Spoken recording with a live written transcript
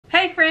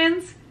Hey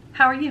friends,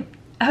 how are you?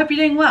 I hope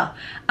you're doing well.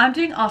 I'm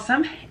doing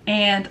awesome,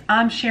 and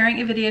I'm sharing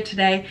a video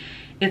today.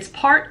 It's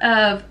part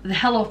of the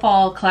Hello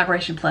Fall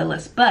collaboration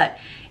playlist, but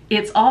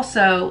it's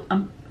also,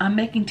 I'm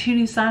making 2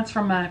 new signs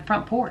from my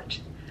front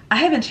porch. I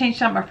haven't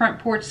changed out my front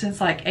porch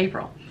since like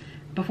April,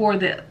 before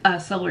the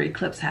solar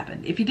eclipse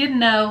happened. If you didn't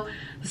know,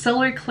 the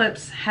solar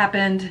eclipse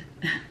happened,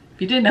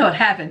 if you didn't know it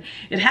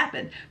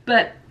happened.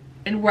 But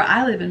where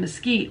I live in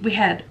Mesquite, we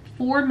had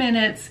 4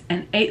 minutes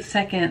and 8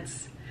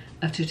 seconds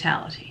of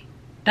totality.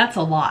 That's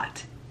a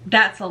lot.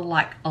 That's a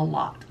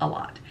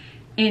lot.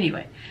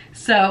 Anyway,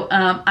 so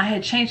I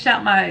had changed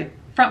out my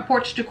front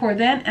porch decor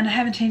then, and I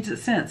haven't changed it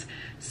since.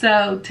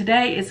 So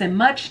today is a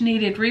much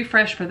needed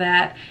refresh for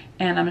that,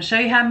 and I'm gonna show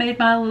you how I made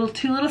my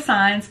 2 little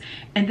signs,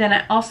 and then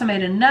I also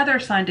made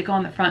another sign to go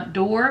on the front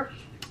door,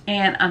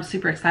 and I'm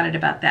super excited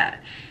about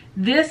that.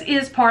 This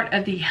is part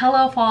of the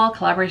Hello Fall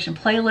collaboration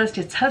playlist.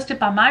 It's hosted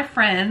by my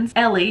friends,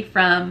 Ellie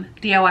from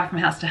DIY from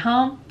House to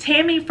Home,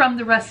 Tammy from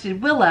The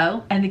Rusted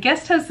Willow, and the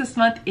guest host this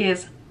month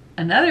is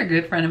another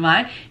good friend of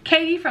mine,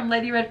 Katie from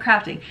Lady Red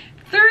Crafting.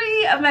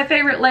 3 of my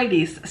favorite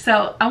ladies.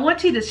 So I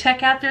want you to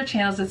check out their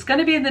channels. It's going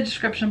to be in the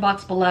description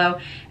box below,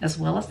 as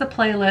well as the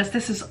playlist.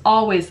 This is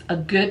always a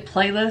good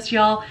playlist,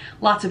 y'all.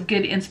 Lots of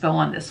good inspo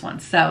on this one.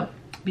 So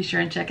be sure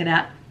and check it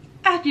out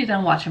after you're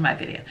done watching my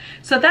video.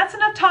 So that's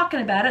enough talking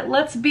about it.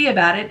 Let's be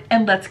about it,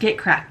 and let's get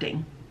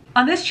crafting.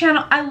 On this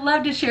channel, I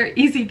love to share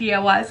easy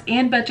DIYs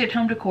and budget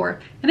home decor.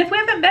 And if we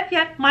haven't met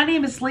yet, my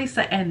name is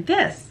Lisa, and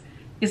this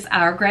is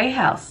Our Gray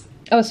House.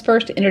 I was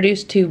first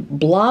introduced to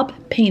blob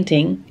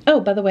painting. Oh,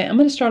 by the way, I'm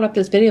going to start off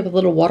this video with a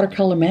little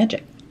watercolor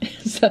magic.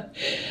 So,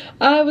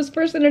 I was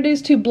first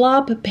introduced to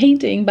blob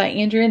painting by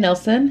Andrea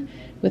Nelson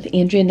with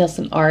Andrea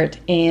Nelson Art,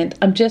 and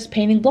I'm just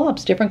painting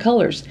blobs, different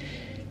colors.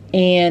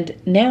 And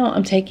now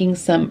I'm taking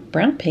some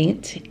brown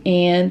paint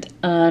and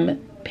I'm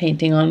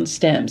painting on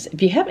stems.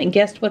 If you haven't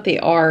guessed what they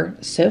are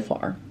so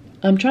far,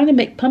 I'm trying to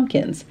make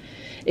pumpkins,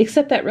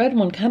 except that red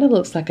one kind of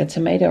looks like a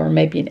tomato or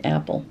maybe an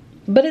apple.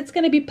 But it's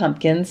going to be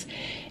pumpkins,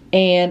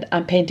 and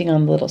I'm painting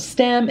on the little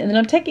stem, and then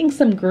I'm taking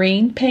some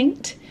green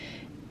paint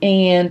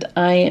and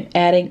I am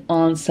adding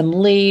on some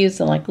leaves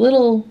and like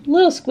little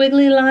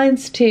squiggly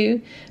lines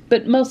too,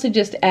 but mostly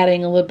just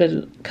adding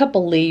a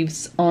couple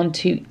leaves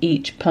onto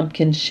each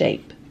pumpkin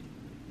shape.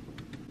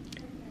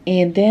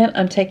 And then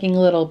I'm taking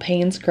a little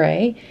Payne's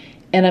Gray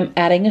and I'm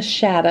adding a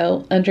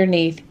shadow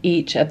underneath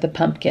each of the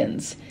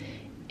pumpkins.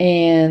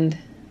 And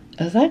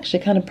I was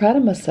actually kind of proud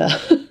of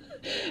myself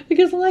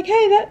because I'm like,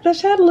 hey, that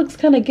shadow looks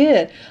kind of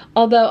good.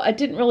 Although I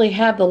didn't really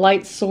have the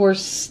light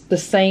source the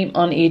same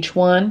on each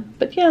one.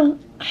 But yeah,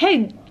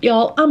 hey,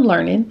 y'all, I'm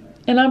learning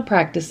and I'm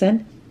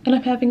practicing and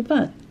I'm having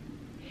fun.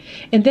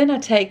 And then I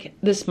take,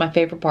 this is my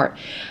favorite part,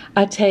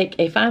 I take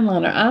a fine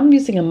liner. I'm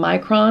using a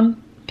micron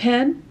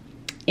pen,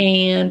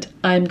 and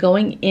I'm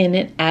going in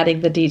and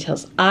adding the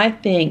details. I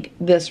think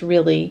this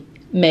really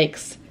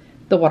makes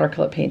the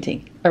watercolor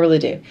painting. I really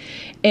do.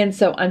 And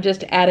so I'm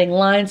just adding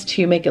lines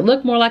to make it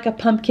look more like a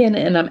pumpkin,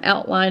 and I'm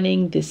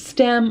outlining the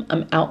stem,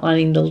 I'm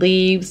outlining the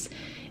leaves,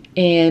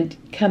 and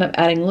kind of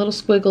adding little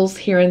squiggles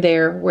here and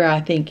there where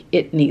I think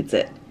it needs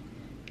it.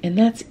 And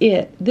that's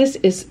it. This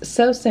is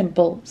so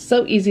simple,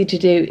 so easy to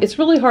do. It's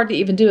really hard to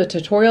even do a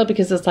tutorial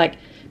because it's like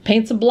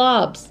paint some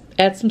blobs,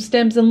 add some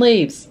stems and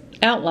leaves,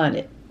 outline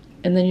it,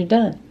 and then you're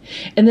done.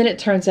 And then it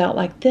turns out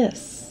like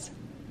this.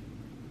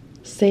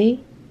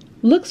 See?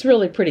 Looks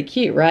really pretty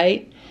cute,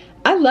 right?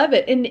 I love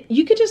it. And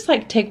you could just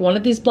like take one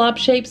of these blob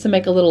shapes and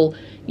make a little,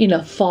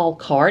 fall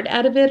card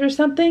out of it or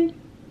something.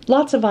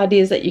 Lots of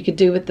ideas that you could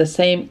do with the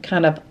same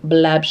kind of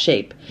blob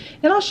shape.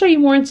 And I'll show you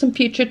more in some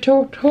future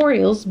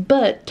tutorials,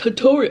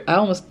 I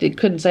almost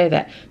couldn't say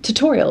that.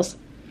 Tutorials.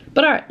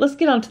 But all right, let's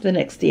get on to the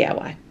next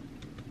DIY.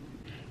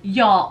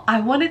 Y'all,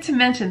 I wanted to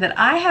mention that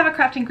I have a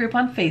crafting group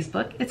on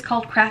Facebook. It's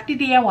called Crafty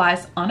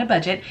DIYs on a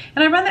Budget,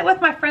 and I run that with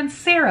my friend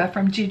Sarah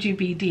from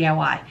Jujubee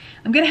DIY.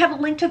 I'm going to have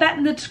a link to that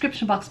in the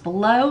description box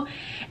below,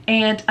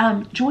 and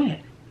join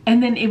it.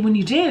 And then when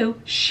you do,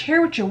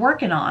 share what you're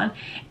working on.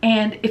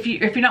 And if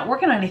you're not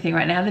working on anything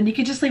right now, then you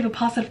can just leave a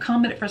positive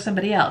comment for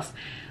somebody else.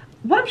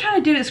 What I'm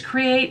trying to do is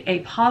create a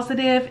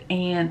positive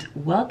and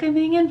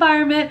welcoming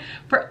environment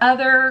for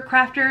other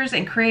crafters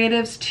and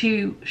creatives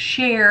to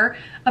share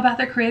about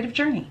their creative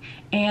journey.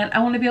 And I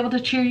want to be able to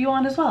cheer you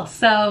on as well.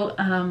 So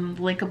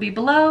the link will be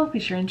below.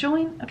 Be sure and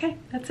join. Okay,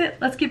 that's it.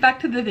 Let's get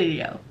back to the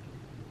video.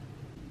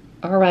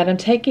 All right, I'm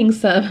taking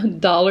some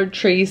Dollar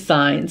Tree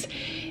signs,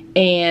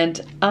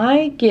 and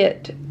I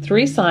get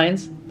 3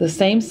 signs the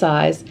same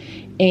size,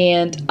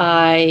 and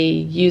I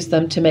use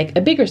them to make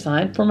a bigger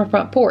sign for my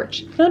front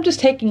porch. And I'm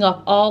just taking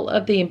off all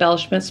of the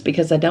embellishments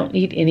because I don't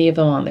need any of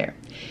them on there.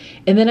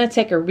 And then I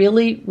take a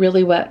really,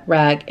 really wet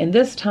rag, and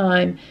this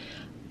time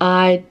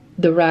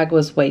the rag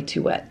was way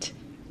too wet.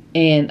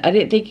 And I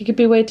didn't think it could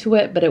be way too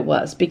wet, but it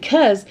was,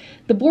 because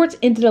the boards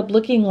ended up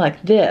looking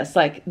like this.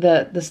 Like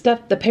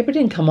the paper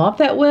didn't come off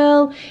that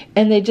well,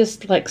 and they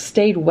just like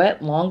stayed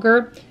wet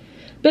longer.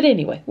 But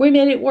anyway, we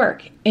made it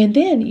work. And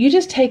then you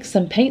just take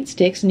some paint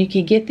sticks, and you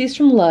can get these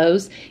from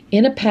Lowe's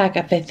in a pack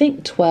of, I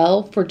think,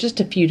 12 for just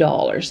a few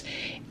dollars.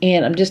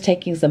 And I'm just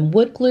taking some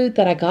wood glue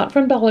that I got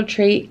from Dollar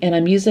Tree, and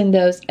I'm using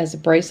those as a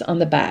brace on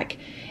the back.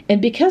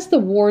 And because the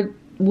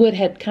wood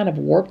had kind of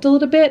warped a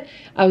little bit,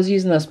 I was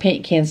using those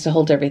paint cans to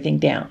hold everything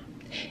down.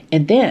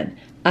 And then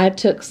I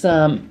took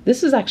some,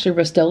 this is actually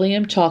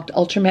Rust-Oleum chalked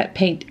ultramatte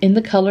paint in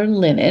the color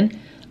linen.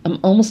 I'm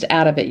almost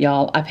out of it,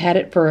 y'all. I've had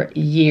it for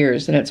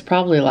years, and it's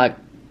probably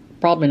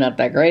not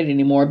that great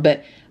anymore,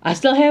 but I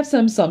still have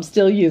some, so I'm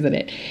still using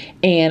it.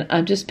 And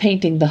I'm just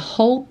painting the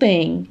whole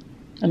thing.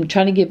 I'm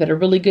trying to give it a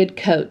really good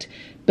coat.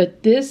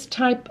 But this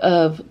type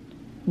of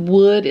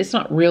wood, it's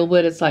not real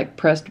wood, it's like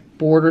pressed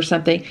board or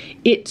something.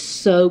 It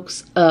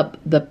soaks up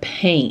the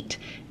paint.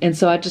 And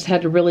so I just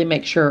had to really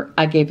make sure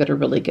I gave it a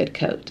really good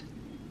coat.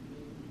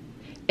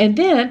 And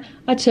then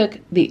I took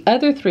the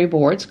other 3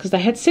 boards, because I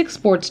had 6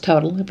 boards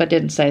total. If I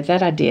didn't say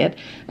that, I did.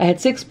 I had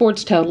 6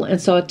 boards total,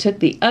 and so I took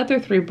the other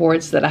 3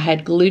 boards that I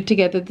had glued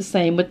together the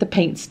same with the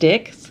paint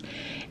sticks,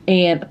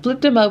 and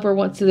flipped them over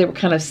once they were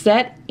kind of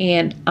set,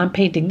 and I'm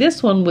painting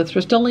this one with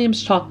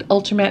Rust-Oleum's chalked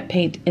ultramatte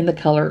paint in the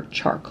color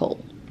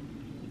charcoal.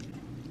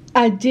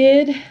 I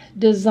did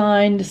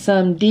design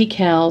some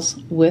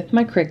decals with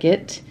my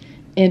Cricut,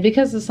 and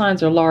because the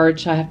signs are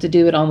large, I have to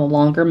do it on the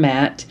longer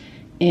mat.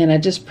 And I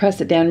just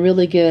press it down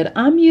really good.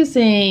 I'm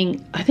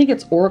using, I think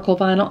it's Oracle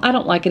vinyl. I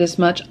don't like it as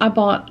much. I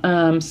bought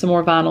some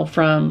more vinyl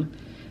from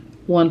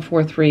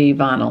 143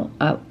 Vinyl.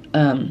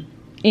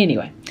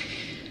 Anyway,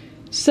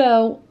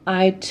 so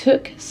I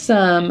took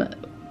some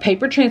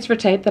paper transfer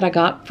tape that I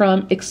got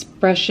from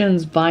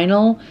Expressions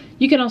Vinyl.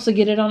 You can also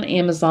get it on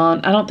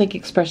Amazon. I don't think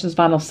Expressions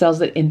Vinyl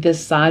sells it in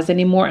this size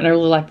anymore, and I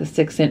really like the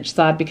 6-inch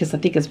side because I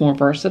think it's more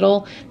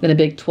versatile than a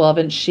big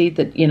 12-inch sheet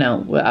that, you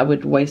know, I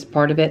would waste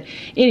part of it.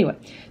 Anyway,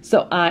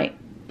 so I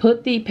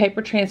put the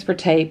paper transfer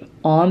tape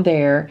on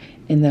there,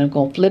 and then I'm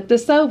going to flip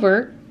this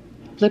over.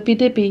 Flippy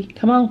dippy.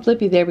 Come on,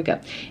 flippy. There we go.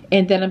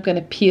 And then I'm going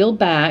to peel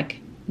back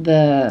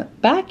the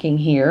backing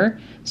here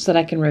so that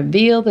I can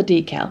reveal the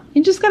decal.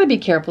 You just got to be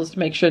careful to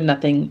make sure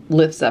nothing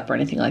lifts up or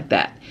anything like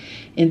that.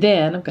 And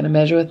then I'm going to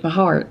measure with my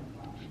heart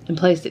and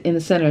place it in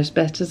the center as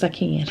best as I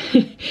can.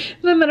 And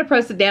I'm going to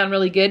press it down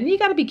really good. And you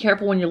got to be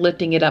careful when you're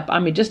lifting it up. I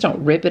mean, just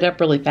don't rip it up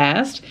really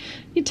fast.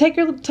 You take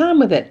your time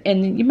with it,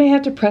 and you may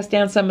have to press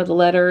down some of the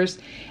letters.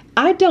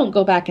 I don't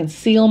go back and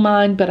seal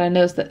mine, but I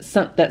know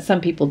that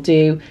some people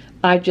do.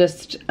 I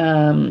just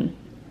wing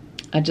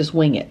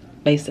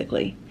it,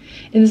 basically.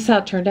 And this is how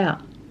it turned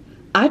out.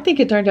 I think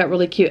it turned out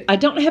really cute. I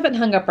don't have it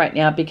hung up right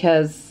now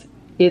because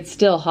it's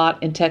still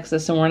hot in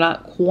Texas and we're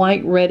not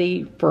quite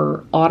ready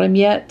for autumn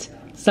yet.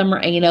 Summer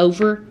ain't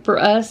over for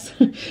us.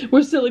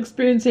 We're still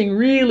experiencing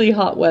really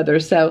hot weather.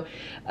 So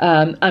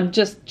I'm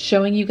just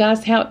showing you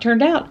guys how it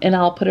turned out, and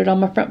I'll put it on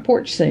my front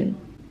porch soon.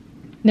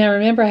 Now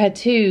remember, I had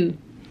two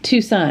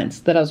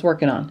signs that I was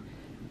working on.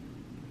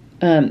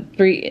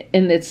 3,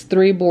 and it's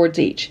 3 boards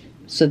each.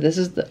 So this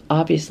is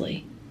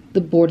obviously the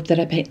boards that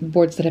I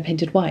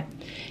painted white.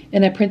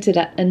 And I printed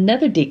out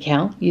another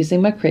decal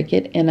using my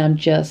Cricut, and I'm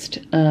just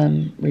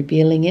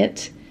revealing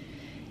it.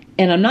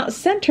 And I'm not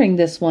centering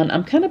this one.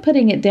 I'm kind of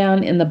putting it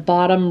down in the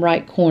bottom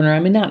right corner. I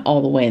mean, not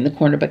all the way in the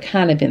corner, but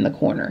kind of in the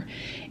corner.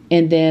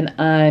 And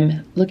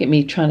then look at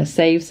me trying to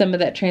save some of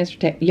that transfer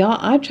tape. Y'all,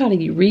 I try to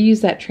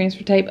reuse that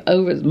transfer tape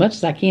over as much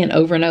as I can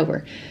over and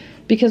over,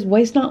 because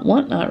waste not,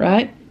 want not,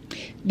 right?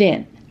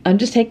 Then I'm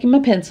just taking my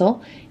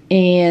pencil,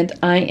 and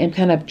I am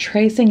kind of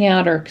tracing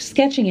out, or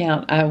sketching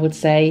out, I would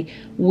say,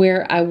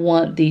 where I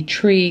want the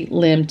tree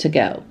limb to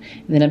go.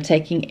 And then I'm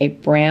taking a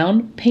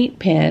brown paint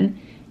pen,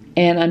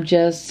 and I'm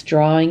just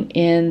drawing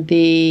in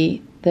the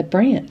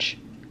branch.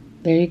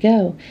 There you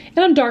go. And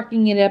I'm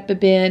darkening it up a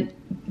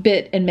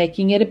bit and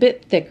making it a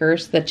bit thicker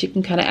so that you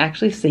can kind of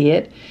actually see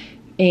it.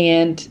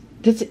 And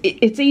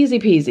it's easy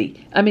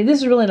peasy. I mean, this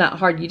is really not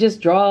hard. You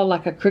just draw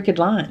like a crooked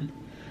line.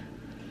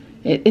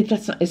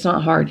 It's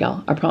not hard,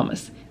 y'all, I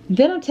promise.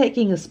 Then I'm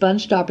taking a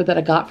sponge dauber that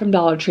I got from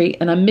Dollar Tree,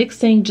 and I'm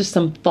mixing just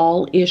some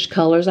fall-ish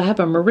colors. I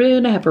have a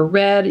maroon, I have a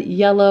red,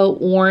 yellow,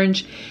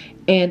 orange,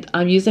 and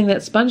I'm using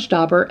that sponge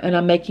dauber, and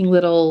I'm making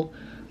little,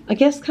 I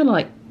guess kind of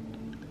like,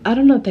 I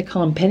don't know if they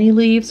call them penny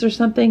leaves or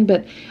something,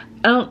 but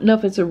I don't know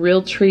if it's a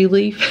real tree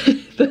leaf.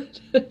 But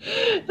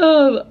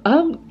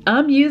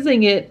I'm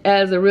using it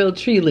as a real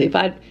tree leaf.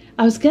 I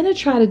was gonna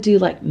try to do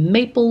like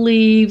maple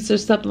leaves or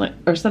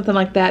something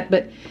like that,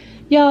 but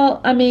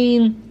y'all, I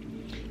mean,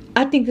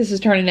 I think this is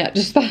turning out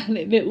just fine,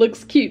 and it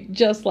looks cute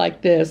just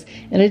like this.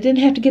 And I didn't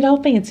have to get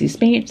all fancy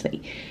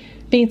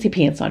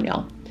pants on,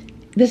 y'all.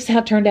 This is how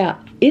it turned out.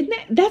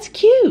 That's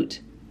cute.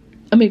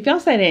 I mean, if y'all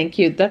say it ain't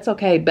cute, that's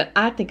okay, but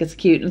I think it's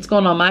cute, and it's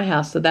going on my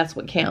house, so that's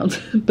what counts.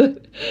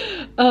 But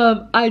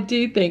I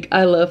do think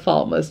I love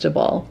fall most of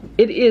all.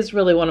 It is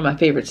really one of my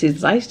favorite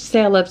seasons. I used to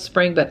say I love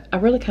spring, but I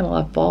really kind of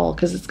love fall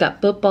because it's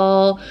got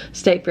football,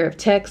 State Fair of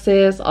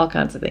Texas, all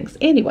kinds of things.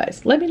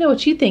 Anyways, let me know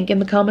what you think in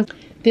the comments.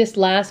 This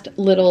last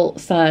little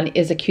sign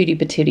is a cutie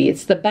patootie.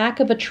 It's the back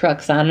of a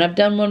truck sign, and I've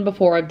done one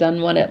before. I've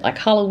done one at like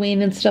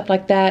Halloween and stuff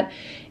like that.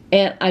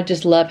 And I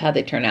just love how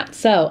they turn out.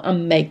 So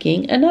I'm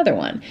making another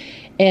one.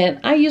 And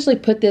I usually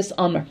put this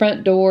on my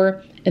front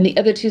door. And the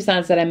other two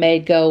signs that I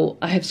made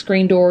I have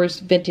screen doors,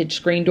 vintage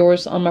screen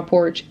doors on my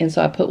porch. And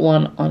so I put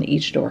one on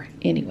each door.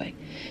 Anyway,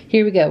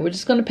 here we go. We're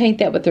just going to paint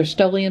that with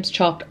Rust-Oleum's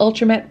Chalked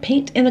Ultramatte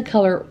paint in the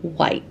color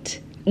white.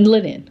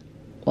 Linen.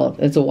 Well,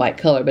 it's a white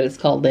color, but it's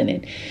called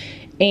linen.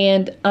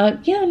 And,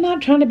 yeah, I'm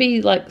not trying to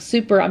be like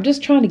super, I'm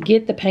just trying to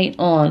get the paint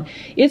on.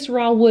 It's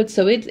raw wood,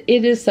 so it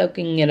is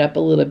soaking it up a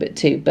little bit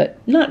too, but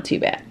not too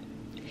bad.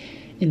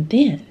 And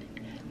then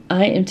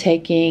I am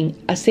taking,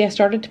 I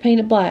started to paint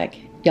it black.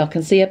 Y'all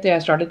can see up there I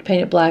started to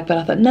paint it black, but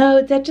I thought,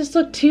 no, that just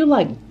looked too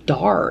like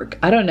dark.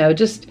 I don't know,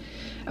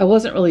 I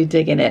wasn't really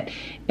digging it.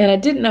 And I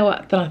didn't know,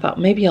 I thought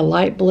maybe a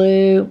light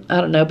blue, I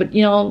don't know. But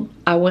you know,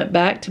 I went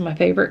back to my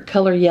favorite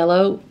color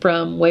yellow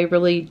from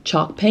Waverly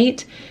Chalk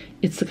Paint.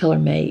 It's the color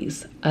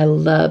Maize. I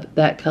love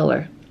that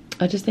color.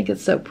 I just think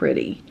it's so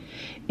pretty.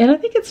 And I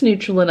think it's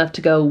neutral enough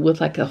to go with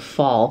like a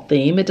fall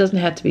theme. It doesn't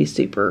have to be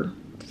super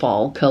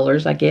fall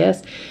colors, I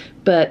guess.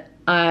 But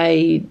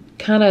I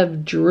kind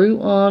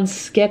of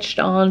sketched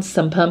on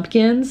some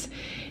pumpkins.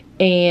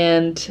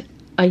 And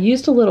I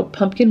used a little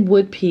pumpkin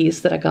wood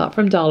piece that I got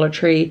from Dollar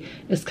Tree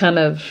as kind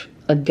of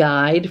a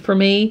guide for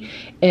me.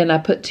 And I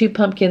put 2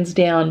 pumpkins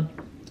down,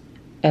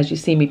 as you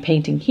see me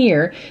painting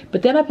here,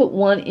 but then I put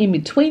one in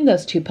between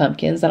those 2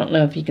 pumpkins. I don't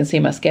know if you can see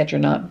my sketch or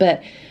not,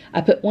 but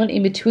I put one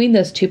in between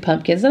those 2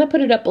 pumpkins, and I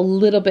put it up a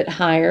little bit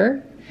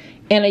higher,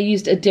 and I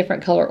used a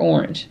different color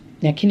orange.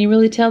 Now, can you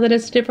really tell that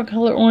it's a different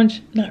color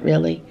orange? Not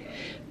really.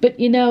 But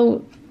you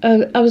know,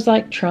 I was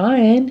like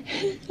trying.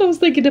 I was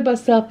thinking to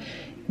myself,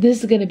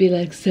 this is going to be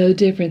like so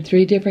different,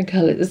 3 different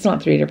colors. It's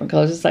not 3 different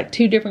colors, it's like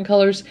 2 different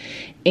colors,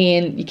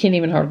 and you can't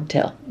even hardly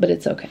tell, but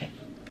it's okay.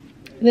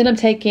 Then I'm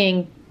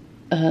taking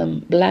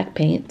black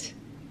paint.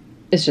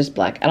 It's just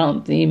black. I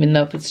don't even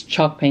know if it's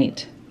chalk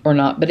paint or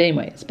not, but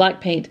anyway, it's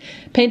black paint,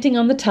 painting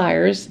on the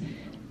tires.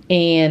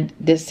 And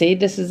this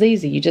is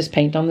easy. You just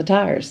paint on the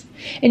tires.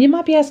 And you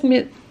might be asking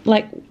me,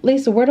 like,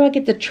 Lisa, where do I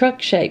get the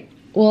truck shape?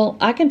 Well,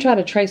 I can try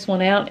to trace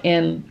one out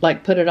and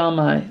like put it on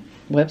my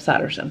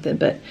website or something,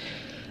 but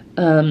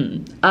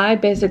I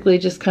basically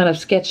just kind of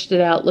sketched it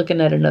out looking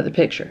at another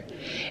picture.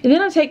 And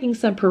then I'm taking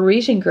some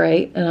Parisian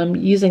gray, and I'm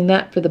using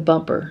that for the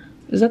bumper.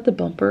 Is that the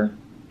bumper?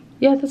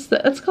 Yeah,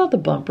 that's called the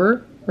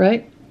bumper,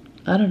 right?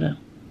 I don't know.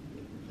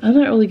 I'm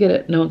not really good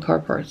at knowing car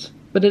parts,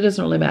 but it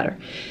doesn't really matter.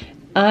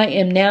 I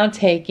am now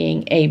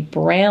taking a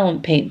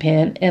brown paint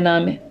pen, and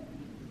I'm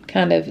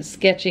kind of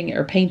sketching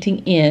or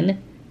painting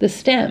in the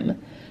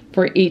stem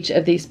for each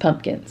of these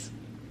pumpkins.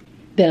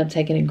 Then I'm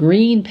taking a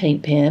green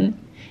paint pen,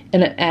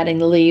 and I'm adding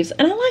the leaves.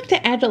 And I like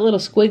to add that little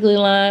squiggly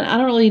line. I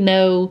don't really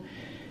know.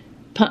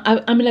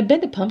 I mean, I've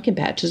been to pumpkin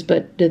patches,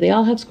 but do they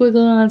all have squiggly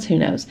lines? Who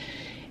knows?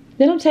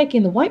 Then I'm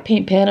taking the white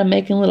paint pen, I'm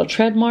making little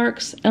tread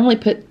marks. I only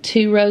put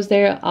 2 rows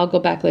there. I'll go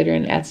back later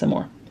and add some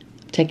more.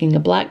 Taking a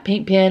black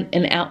paint pen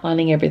and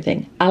outlining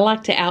everything. I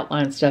like to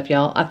outline stuff,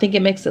 y'all. I think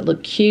it makes it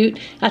look cute.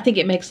 I think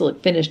it makes it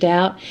look finished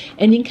out.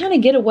 And you can kind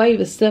of get away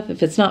with stuff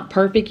if it's not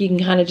perfect. You can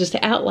kind of just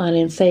outline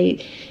it and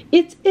say,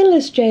 it's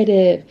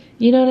illustrative.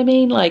 You know what I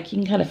mean? Like you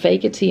can kind of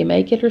fake it till you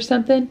make it or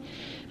something.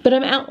 But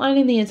I'm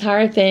outlining the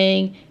entire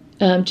thing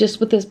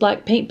just with this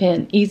black paint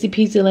pen. Easy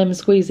peasy lemon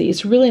squeezy.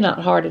 It's really not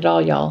hard at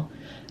all, y'all.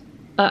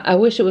 I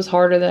wish it was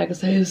harder than I could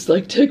say. It's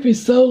like, took me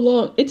so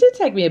long. It did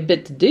take me a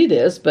bit to do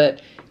this,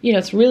 but you know,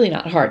 it's really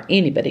not hard.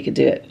 Anybody could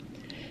do it.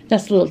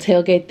 That's the little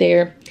tailgate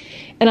there.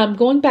 And I'm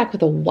going back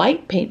with a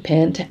white paint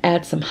pen to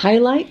add some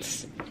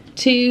highlights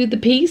to the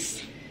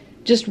piece.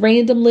 Just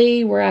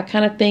randomly where I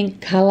kind of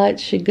think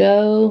highlights should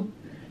go.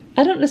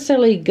 I don't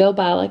necessarily go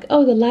by like,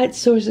 oh, the light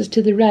source is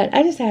to the right.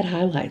 I just add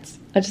highlights.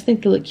 I just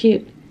think they look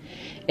cute.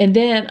 And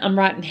then I'm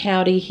writing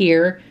howdy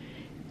here.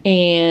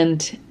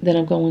 And then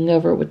I'm going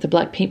over it with the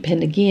black paint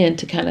pen again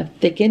to kind of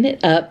thicken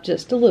it up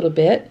just a little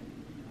bit.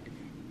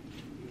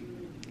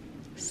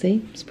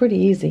 See, it's pretty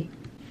easy.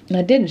 And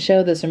I didn't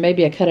show this, or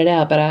maybe I cut it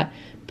out, but I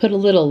put a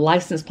little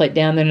license plate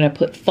down there and I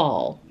put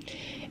fall.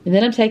 And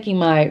then I'm taking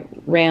my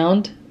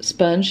round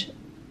sponge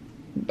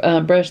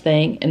brush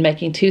thing and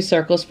making 2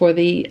 circles for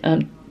the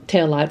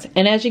tail lights.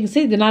 And as you can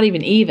see, they're not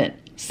even even.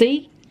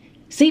 See?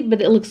 See,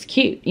 but it looks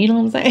cute. You know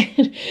what I'm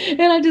saying?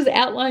 And I just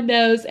outline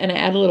those, and I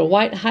add a little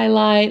white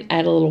highlight.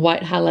 Add a little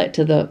white highlight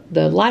to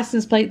the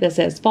license plate that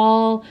says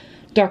fall.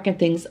 Darken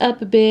things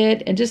up a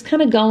bit, and just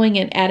kind of going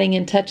and adding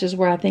in touches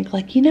where I think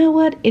like, you know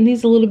what? It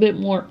needs a little bit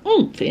more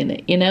oomph in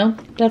it, you know?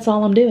 That's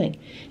all I'm doing.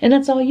 And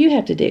that's all you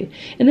have to do.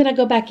 And then I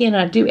go back in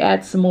and I do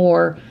add some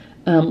more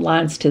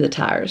lines to the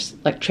tires,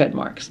 like tread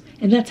marks.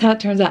 And that's how it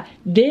turns out.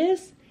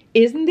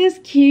 Isn't this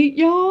cute,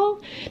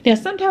 y'all? Now,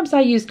 sometimes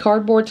I use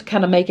cardboard to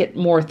kind of make it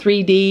more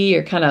 3D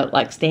or kind of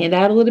like stand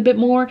out a little bit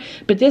more.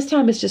 But this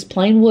time it's just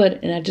plain wood,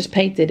 and I just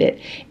painted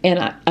it. And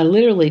I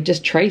literally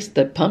just traced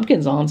the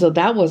pumpkins on, so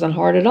that wasn't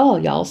hard at all,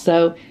 y'all.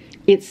 So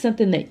it's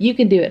something that you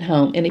can do at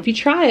home. And if you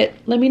try it,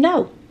 let me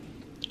know.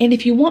 And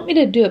if you want me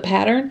to do a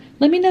pattern,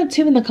 let me know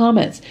too in the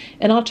comments.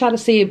 And I'll try to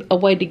see a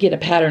way to get a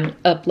pattern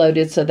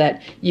uploaded so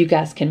that you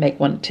guys can make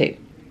one too.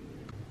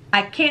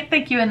 I can't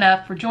thank you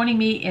enough for joining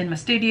me in my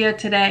studio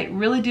today.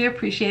 Really do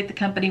appreciate the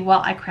company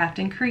while I craft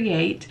and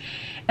create.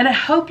 And I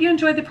hope you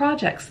enjoy the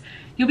projects.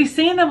 You'll be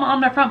seeing them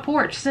on my front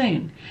porch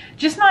soon.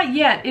 Just not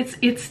yet.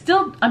 It's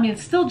still, I mean,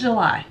 it's still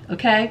July,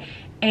 okay?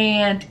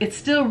 And it's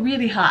still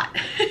really hot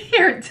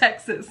here in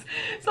Texas.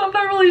 So I'm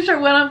not really sure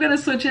when I'm gonna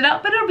switch it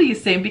out, but it'll be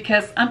soon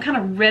because I'm kind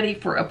of ready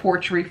for a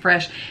porch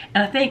refresh.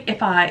 And I think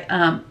if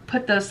I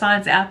put those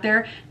signs out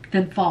there,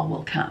 then fall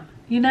will come,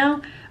 you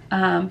know?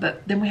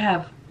 But then we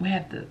have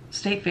the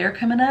state fair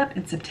coming up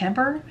in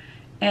September,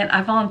 and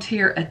I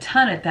volunteer a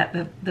ton at that.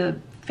 The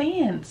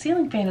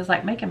ceiling fan is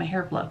like making my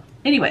hair blow.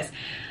 Anyways,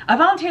 I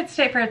volunteer at the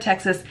State Fair of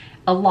Texas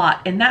a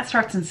lot, and that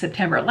starts in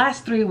September. It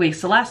lasts 3 weeks,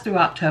 so lasts through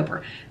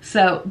October.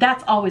 So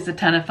that's always a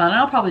ton of fun.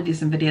 I'll probably do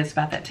some videos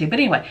about that too. But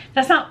anyway,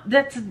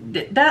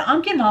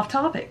 I'm getting off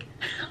topic.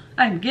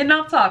 I'm getting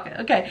off topic.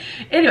 Okay.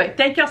 Anyway,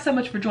 thank y'all so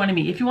much for joining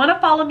me. If you want to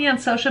follow me on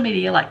social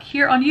media, like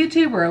here on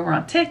YouTube or over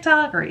on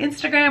TikTok or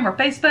Instagram or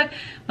Facebook,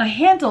 my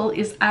handle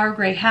is Our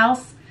Gray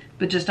House,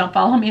 but just don't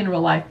follow me in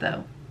real life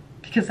though,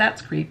 because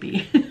that's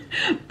creepy.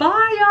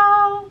 Bye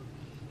y'all.